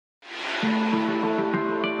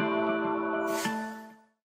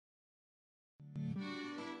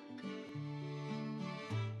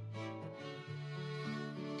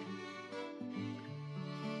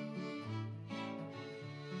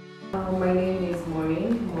my name is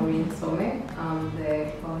Maureen Some. I'm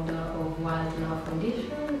the founder of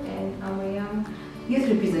WildNowFoundation and I'm a young youth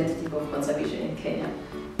representative of conservation in Kenya.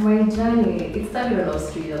 My journey, it started when I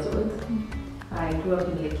was 3 years old. I grew up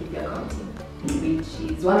in Laikipia County,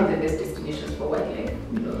 which is one of the best destinations for wildlife,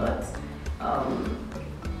 you know that.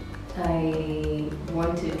 I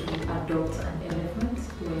wanted to adopt an elephant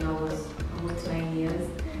when I was about 9 years.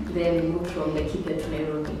 Then we moved from Laikipia to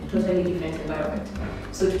Nairobi, totally different environment.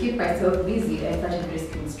 So to keep myself busy, I started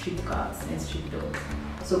rescuing street cats and street dogs.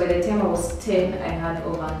 So by the time I was 10, I had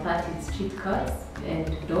over 30 street cats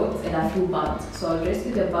and dogs and a few birds. So I would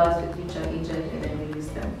rescue the birds which are injured and then release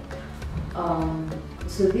them.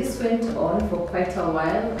 So this went on for quite a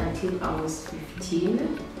while until I was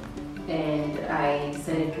 15. And I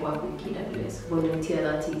decided to work with KWS, volunteer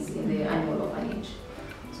that is, in the animal orphanage.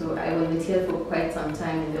 So I volunteered for quite some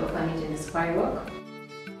time in the orphanage and the spy work.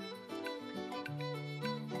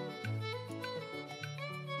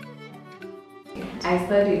 I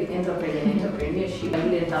studied enterprise and entrepreneurship. I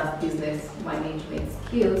didn't have business management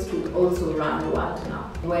skills to also run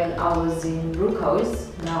WildNow. When I was in Brookhouse,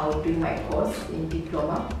 now doing my course in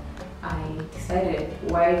diploma, I decided,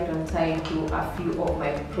 why don't I do a few of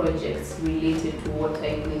my projects related to what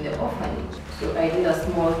I do in the orphanage. So I did a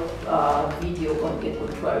small video on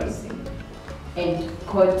ecotourism and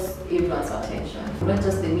caught everyone's attention. Not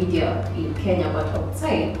just the media in Kenya but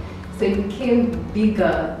outside. So it became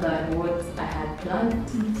bigger than what I had planned.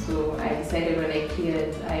 So I decided when I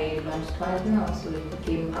cleared, I launched WildNow, so it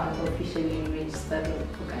became an officially registered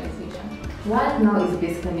organization. WildNow is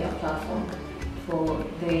basically a platform for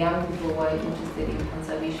the young people who are interested in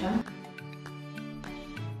conservation.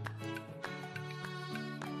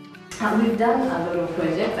 We've done a lot of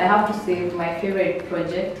projects. I have to say my favorite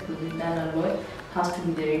project, because we've done a lot, has to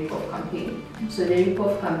be the Rip-Off campaign. So the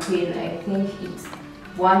Rip-Off campaign, I think it's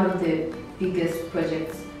one of the biggest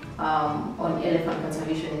projects on elephant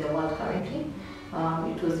conservation in the world currently.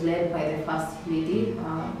 It was led by the First Lady,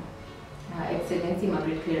 Her Excellency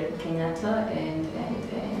Maureen Kenyatta, and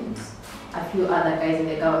a few other guys in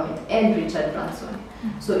the government, and Richard Branson.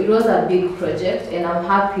 So it was a big project, and I'm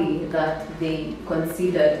happy that they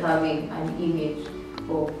considered having an image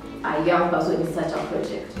of a young person in such a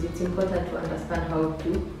project. It's important to understand how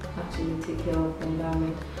to actually take care of the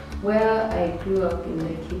environment. Where I grew up in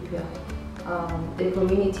Laikipia, the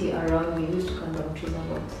community around me used to cut down trees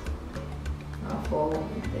a lot for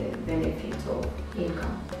the benefit of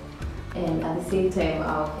income. And at the same time,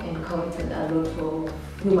 I've encountered a lot of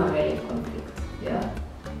human rights conflict. Yeah.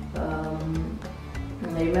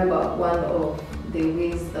 I remember one of the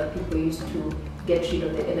ways that people used to get rid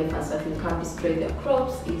of the elephants that will come destroy their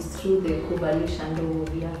crops is through the kubalisha ndo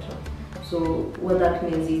viatu. So what that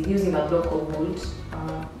means is using a block of wood,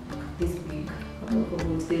 this big block of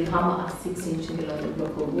wood, they'll hammer a 6-inch nail on the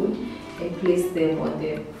block of wood and place them on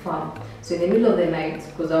the farm. So in the middle of the night,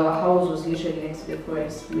 because our house was literally next to the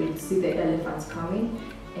forest, we would see the elephants coming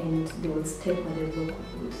and they would step on the block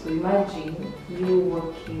of wood. So imagine you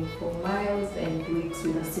walking for miles and weeks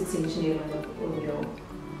with a 6-inch nail on your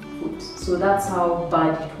foot. So that's how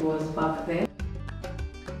bad it was back then.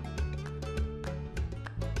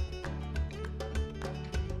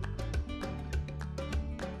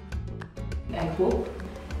 I hope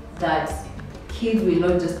that kids will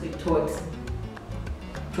not just be taught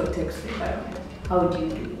protect the environment. How do you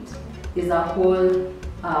do it? There's a whole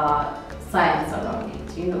science around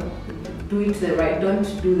it, you know. Do it the right,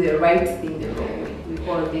 don't do the right thing the wrong way. We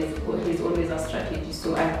call this, there's always a strategy.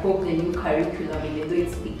 So I hope the new curriculum, even though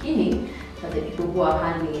it's beginning, that the people who are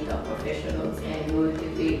handling it are professionals and know the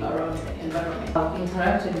way around the environment. I've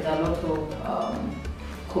interacted with a lot of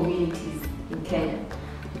communities in Kenya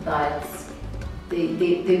that they've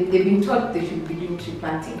been taught they should be doing tree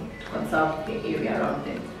planting to conserve the area around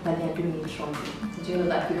them, but they are doing it wrongly. Did you know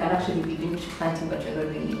that you can actually be doing tree planting but you're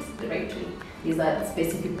not doing it the right way? There's a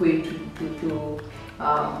specific way to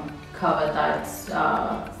cover that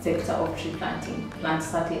sector of tree planting, plant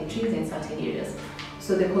certain trees in certain areas.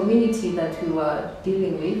 So the community that we were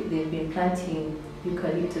dealing with, they've been planting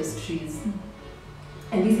eucalyptus trees.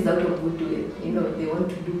 And this is out of goodwill, you know, they want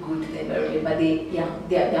to do good to the environment, but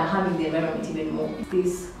they are harming the environment even more.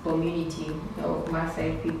 This community of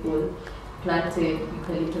Maasai people planted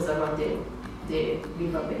eucalyptus around the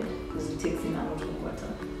riverbed because it takes in a lot of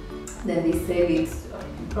water. Then they sell it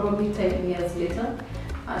probably 10 years later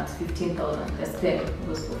at 15,000. The stem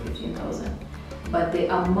goes for 15,000. But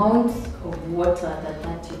the amount of water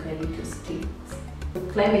that eucalyptus takes.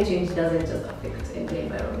 Climate change doesn't just affect the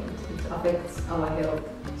environment, it affects our health.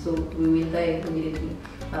 So we will die immediately.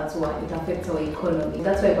 That's one, it affects our economy.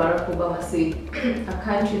 That's why Barack Obama said a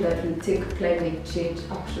country that will take climate change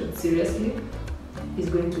action seriously is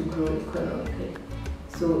going to grow economically.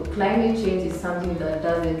 So climate change is something that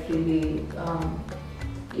doesn't really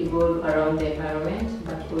evolve around the environment,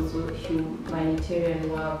 but also humanitarian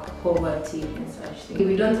work, poverty and such things.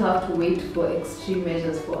 We don't have to wait for extreme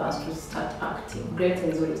measures for us to start acting. Greta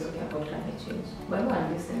is always talking about climate change, but no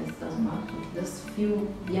one listens, doesn't matter. Just few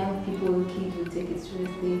young people, kids will take it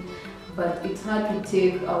seriously, but it's hard to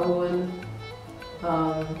take a whole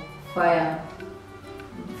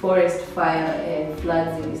forest fire and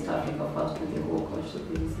floods in East Africa first to think, oh gosh,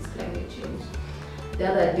 this is climate change. The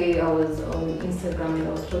other day I was on Instagram and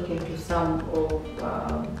I was talking to some of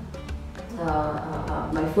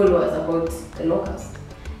my followers about the locusts.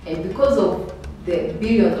 And because of the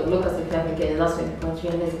billions of locusts that we have in Kenya, that's when people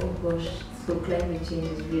realized, oh gosh, so climate change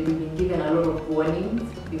has really been given a lot of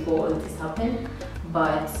warnings before all this happened.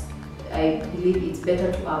 But I believe it's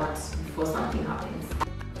better to act before something happens.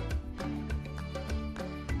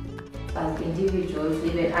 As individuals,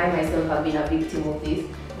 even I myself have been a victim of this,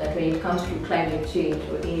 that when it comes to climate change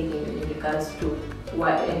or anything in regards to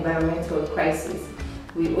environmental crisis,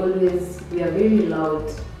 we are very loud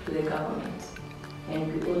to the government,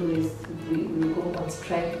 and we go on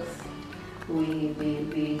strikes, we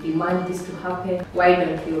demand this to happen. Why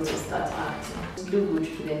don't we also start acting to do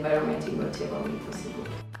good to the environment in whatever way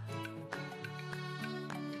possible?